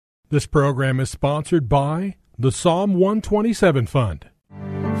This program is sponsored by the Psalm 127 Fund.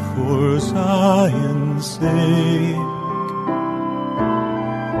 For Zion's sake,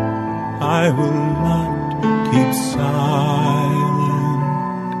 I will not keep silent.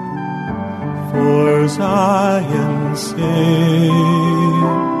 For Zion's sake,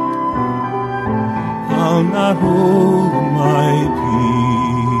 I'll not hold my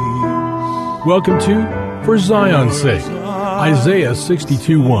peace. Welcome to For Zion's Sake. Isaiah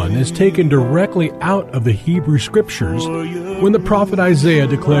 62:1 is taken directly out of the Hebrew Scriptures when the prophet Isaiah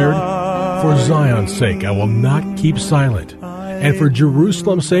declared, "For Zion's sake I will not keep silent, and for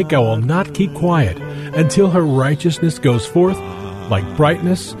Jerusalem's sake I will not keep quiet, until her righteousness goes forth like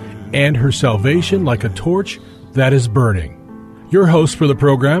brightness, and her salvation like a torch that is burning." Your hosts for the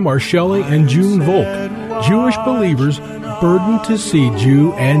program are Shelley and June Volk, Jewish believers burdened to see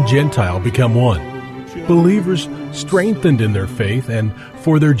Jew and Gentile become one. Believers strengthened in their faith, and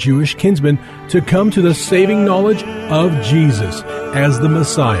for their Jewish kinsmen to come to the saving knowledge of Jesus as the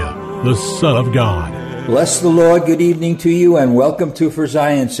Messiah, the Son of God. Bless the Lord. Good evening to you, and welcome to For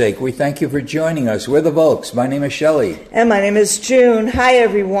Zion's Sake. We thank you for joining us. We're the Volks. My name is Shelley. And my name is June. Hi,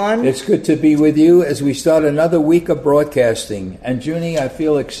 everyone. It's good to be with you as we start another week of broadcasting. And Junie, I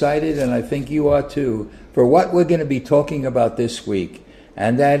feel excited, and I think you are too, for what we're going to be talking about this week.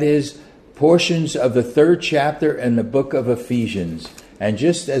 And that is portions of the third chapter in the book of Ephesians. And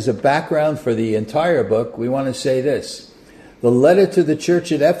just as a background for the entire book, we want to say this. The letter to the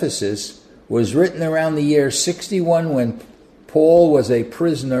church at Ephesus was written around the year 61 when Paul was a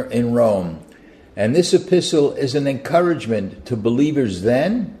prisoner in Rome. And this epistle is an encouragement to believers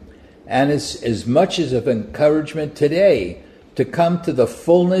then, and it's as much as an encouragement today to come to the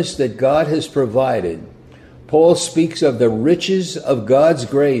fullness that God has provided. Paul speaks of the riches of God's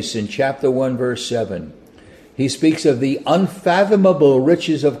grace in chapter 1, verse 7. He speaks of the unfathomable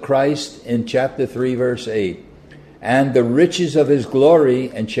riches of Christ in chapter 3, verse 8. And the riches of his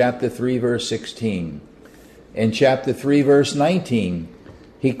glory in chapter 3, verse 16. In chapter 3, verse 19,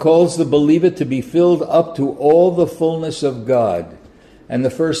 he calls the believer to be filled up to all the fullness of God. And the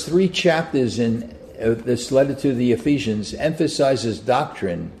first three chapters in this letter to the Ephesians emphasizes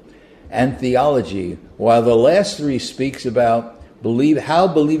doctrine and theology, while the last three speaks about how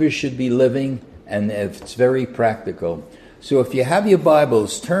believers should be living, and it's very practical. So if you have your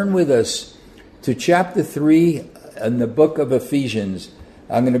Bibles, turn with us to chapter 3 in the book of Ephesians.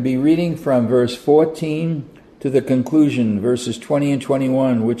 I'm going to be reading from verse 14 to the conclusion, verses 20 and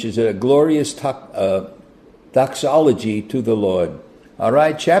 21, which is a glorious doxology to the Lord. All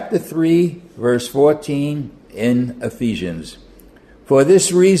right, chapter 3, verse 14 in Ephesians. "For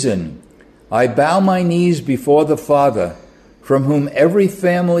this reason, I bow my knees before the Father, from whom every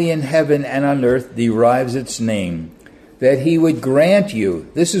family in heaven and on earth derives its name, that he would grant you,"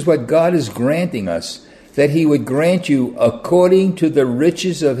 this is what God is granting us, "that he would grant you, according to the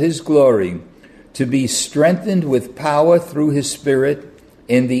riches of his glory, to be strengthened with power through his Spirit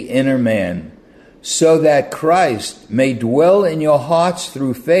in the inner man, so that Christ may dwell in your hearts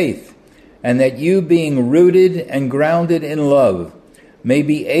through faith, and that you, being rooted and grounded in love, may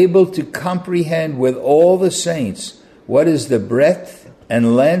be able to comprehend with all the saints what is the breadth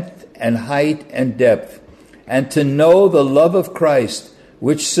and length and height and depth, and to know the love of Christ,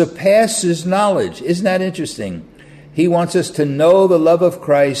 which surpasses knowledge." Isn't that interesting? He wants us to know the love of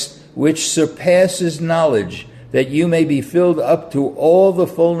Christ, which surpasses knowledge, that you may be filled up to all the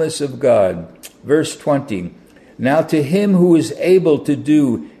fullness of God. Verse 20, "Now to him who is able to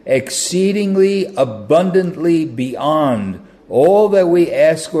do exceedingly abundantly beyond all that we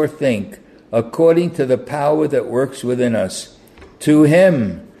ask or think, according to the power that works within us. To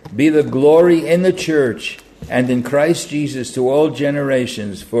him be the glory in the church and in Christ Jesus to all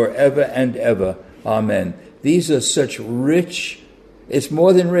generations, forever and ever. Amen." These are such rich, it's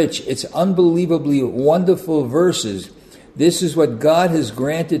more than rich, it's unbelievably wonderful verses. This is what God has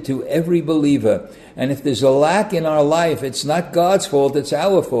granted to every believer. And if there's a lack in our life, it's not God's fault, it's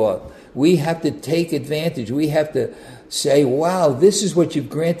our fault. We have to take advantage. We have to say, wow, this is what you've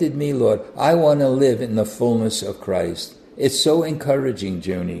granted me, Lord. I want to live in the fullness of Christ. It's so encouraging,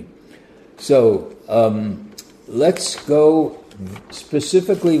 Junie. So let's go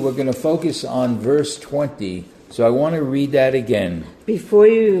specifically, we're going to focus on verse 20. So I want to read that again. Before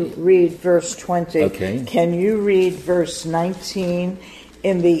you read verse 20, okay. Can you read verse 19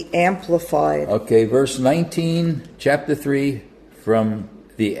 in the Amplified? Okay, verse 19, chapter 3, from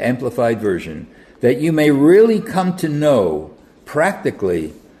the Amplified Version. "That you may really come to know,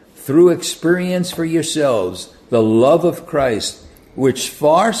 practically, through experience for yourselves, the love of Christ, which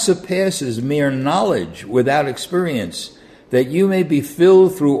far surpasses mere knowledge without experience, that you may be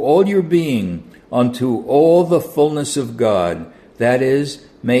filled through all your being unto all the fullness of God, that is,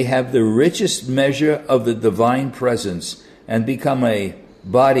 may have the richest measure of the divine presence, and become a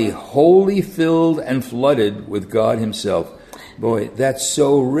body wholly filled and flooded with God himself. Boy, that's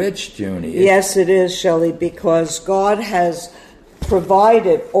so rich, Junie. Yes, it is, Shelley, because God has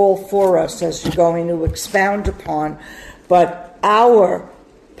provided all for us, as you're going to expound upon, but our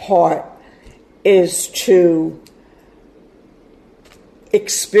part is to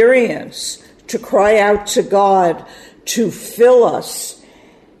experience, to cry out to God, to fill us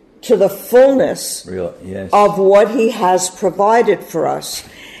to the fullness of what he has provided for us.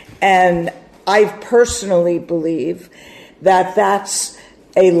 And I personally believe that that's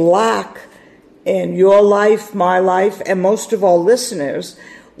a lack in your life, my life, and most of all listeners,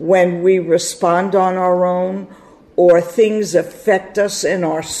 when we respond on our own, or things affect us in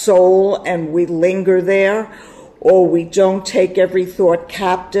our soul and we linger there, or we don't take every thought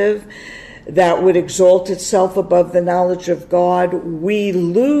captive that would exalt itself above the knowledge of God, we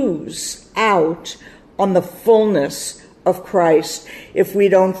lose out on the fullness of Christ if we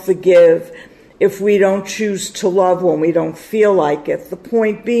don't forgive, if we don't choose to love when we don't feel like it. The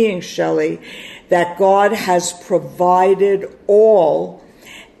point being, Shelley, that God has provided all,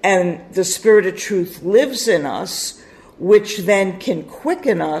 and the Spirit of truth lives in us, which then can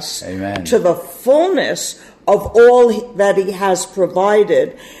quicken us Amen. To the fullness of all that he has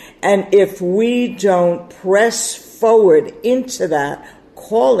provided. And if we don't press forward into that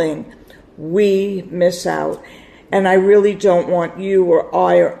calling, we miss out. And I really don't want you or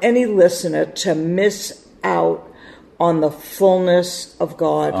I or any listener to miss out on the fullness of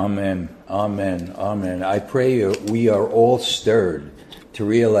God. Amen. Amen. Amen. I pray we are all stirred to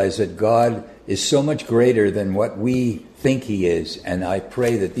realize that God is so much greater than what we think he is. And I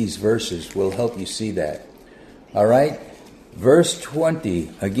pray that these verses will help you see that. All right? Verse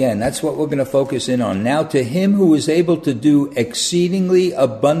 20, again, that's what we're going to focus in on. Now to him who is able to do exceedingly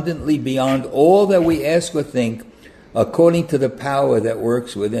abundantly beyond all that we ask or think, according to the power that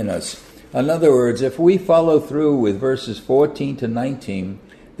works within us. In other words, if we follow through with verses 14 to 19,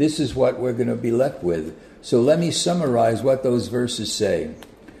 this is what we're going to be left with. So let me summarize what those verses say.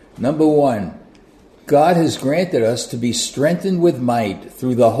 Number 1, God has granted us to be strengthened with might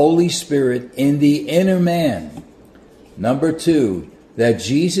through the Holy Spirit in the inner man. Number 2, that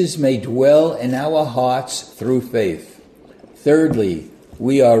Jesus may dwell in our hearts through faith. Thirdly,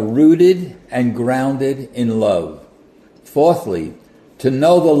 we are rooted and grounded in love. Fourthly, to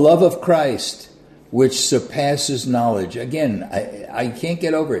know the love of Christ, which surpasses knowledge. Again, I can't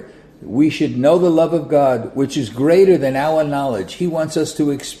get over it. We should know the love of God, which is greater than our knowledge. He wants us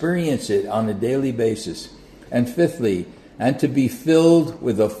to experience it on a daily basis. And fifthly, and to be filled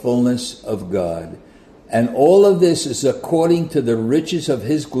with the fullness of God. And all of this is according to the riches of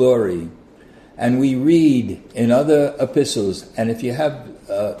his glory. And we read in other epistles, and if you have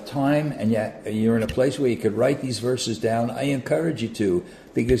time and you're in a place where you could write these verses down, I encourage you to,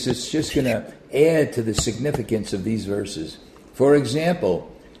 because it's just going to add to the significance of these verses. For example,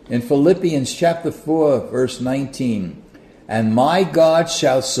 in Philippians chapter 4, verse 19, and my God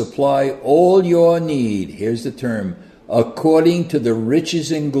shall supply all your need, here's the term, according to the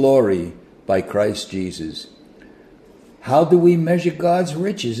riches in glory by Christ Jesus. How do we measure God's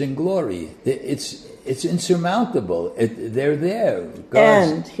riches in glory? It's insurmountable. They're there.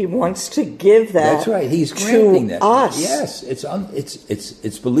 And he wants to give that. That's right. He's granting to that. us. Yes,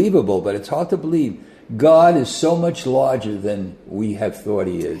 it's believable, but it's hard to believe. God is so much larger than we have thought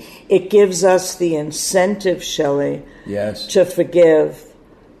he is. It gives us the incentive, Shelley, yes, to forgive,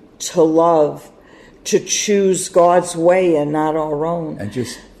 to love, to choose God's way and not our own.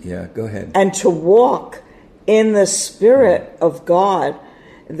 And go ahead. And to walk in the Spirit of God,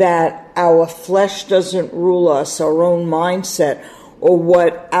 that our flesh doesn't rule us, our own mindset, or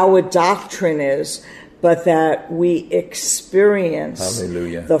what our doctrine is, but that we experience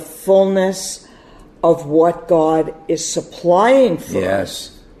Hallelujah. The fullness of what God is supplying for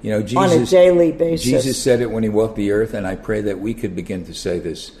us. You know, Jesus, on a daily basis. Jesus said it when he walked the earth, and I pray that we could begin to say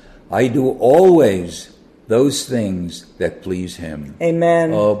this. I do always those things that please him.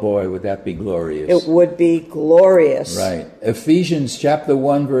 Amen. Oh boy, would that be glorious. It would be glorious. Right. Ephesians chapter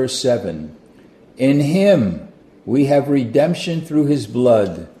 1, verse 7. In him we have redemption through his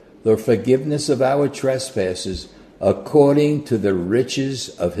blood, the forgiveness of our trespasses, according to the riches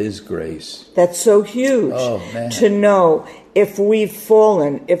of his grace. That's so huge. Oh, man. To know if we've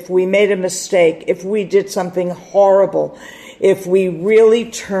fallen, if we made a mistake, if we did something horrible, if we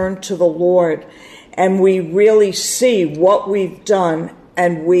really turn to the Lord and we really see what we've done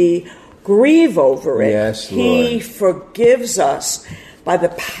and we grieve over it. Yes, He forgives us by the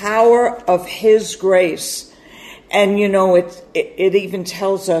power of His grace. And, it even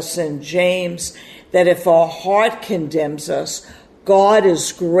tells us in James that if our heart condemns us, God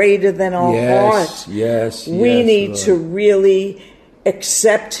is greater than our heart. We need to really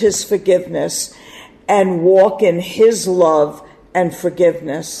accept His forgiveness and walk in His love and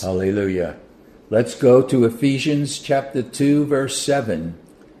forgiveness. Hallelujah. Let's go to Ephesians chapter 2, verse 7.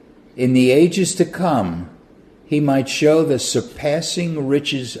 In the ages to come, He might show the surpassing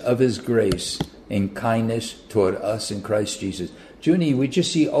riches of His grace in kindness toward us in Christ Jesus. Junie, we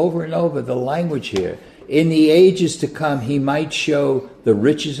just see over and over the language here. In the ages to come, He might show the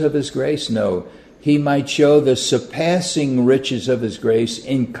riches of His grace. No, He might show the surpassing riches of His grace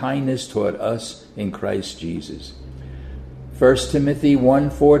in kindness toward us in Christ Jesus. 1 Timothy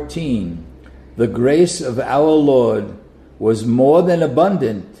 1:14, the grace of our Lord was more than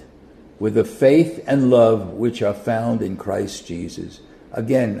abundant with the faith and love which are found in Christ Jesus.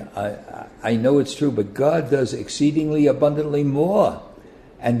 Again, I know it's true, but God does exceedingly abundantly more.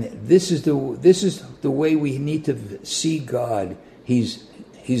 And this is the way we need to see God. He's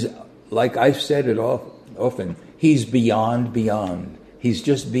like I've said it often, He's beyond. He's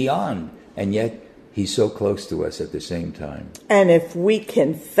just beyond. And yet He's so close to us at the same time. And if we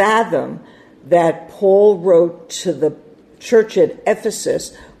can fathom that Paul wrote to the church at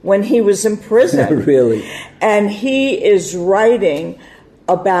Ephesus when he was in prison. Really? And he is writing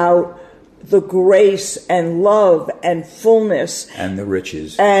about the grace and love and fullness. And the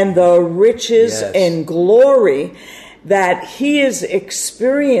riches. And the riches yes. and glory that he is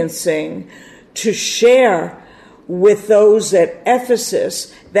experiencing to share with those at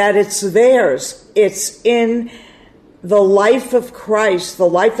Ephesus, that it's theirs. It's in the life of Christ, the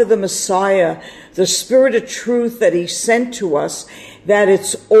life of the Messiah, the Spirit of truth that He sent to us, that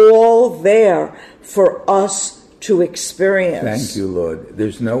it's all there for us to experience. Thank you, Lord.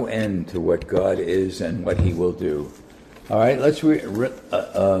 There's no end to what God is and what He will do. All right, let's where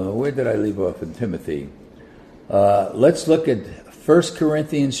did I leave off in Timothy? Let's look at 1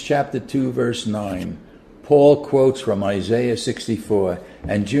 Corinthians chapter 2, verse 9. Paul quotes from Isaiah 64.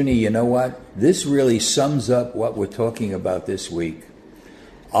 And Junie, you know what? This really sums up what we're talking about this week.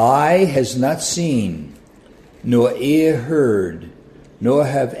 Eye has not seen, nor ear heard, nor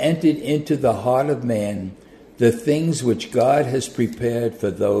have entered into the heart of man the things which God has prepared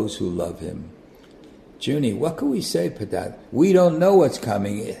for those who love Him. Junie, what can we say for that? We don't know what's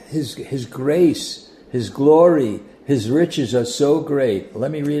coming. His grace, His glory, His riches are so great.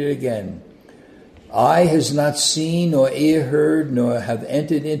 Let me read it again. Eye has not seen, nor ear heard, nor have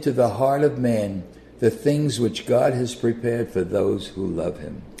entered into the heart of man the things which God has prepared for those who love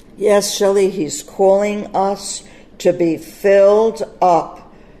Him. Yes, Shelley, He's calling us to be filled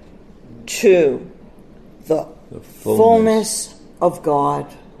up to the fullness of God.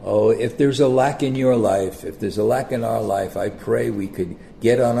 Oh, if there's a lack in your life, if there's a lack in our life, I pray we could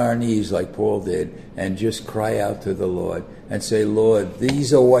get on our knees like Paul did and just cry out to the Lord and say, Lord,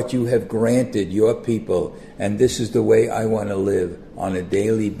 these are what you have granted your people, and this is the way I want to live on a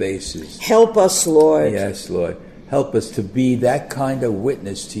daily basis. Help us, Lord. Yes, Lord. Help us to be that kind of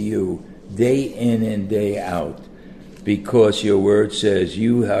witness to you day in and day out, because your word says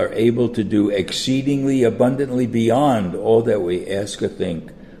you are able to do exceedingly abundantly beyond all that we ask or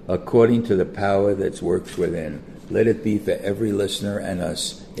think, according to the power that's works within. Let it be for every listener and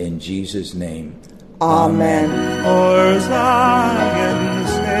us, in Jesus' name. Amen.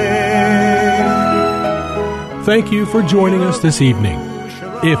 Thank you for joining us this evening.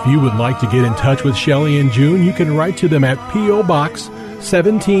 If you would like to get in touch with Shelley and June, you can write to them at P.O. Box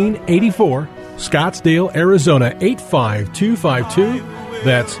 1784, Scottsdale, Arizona 85252.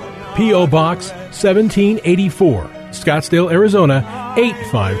 That's P.O. Box 1784, Scottsdale, Arizona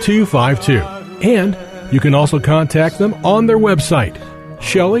 85252. And you can also contact them on their website,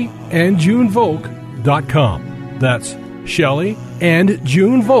 ShelleyandJuneVolk.com. That's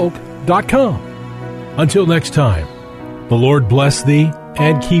ShelleyandJuneVolk.com. Until next time, the Lord bless thee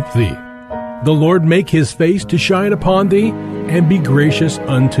and keep thee. The Lord make His face to shine upon thee and be gracious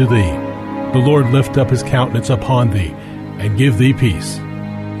unto thee. The Lord lift up His countenance upon thee and give thee peace.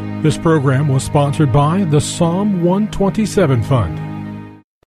 This program was sponsored by the Psalm 127 Fund.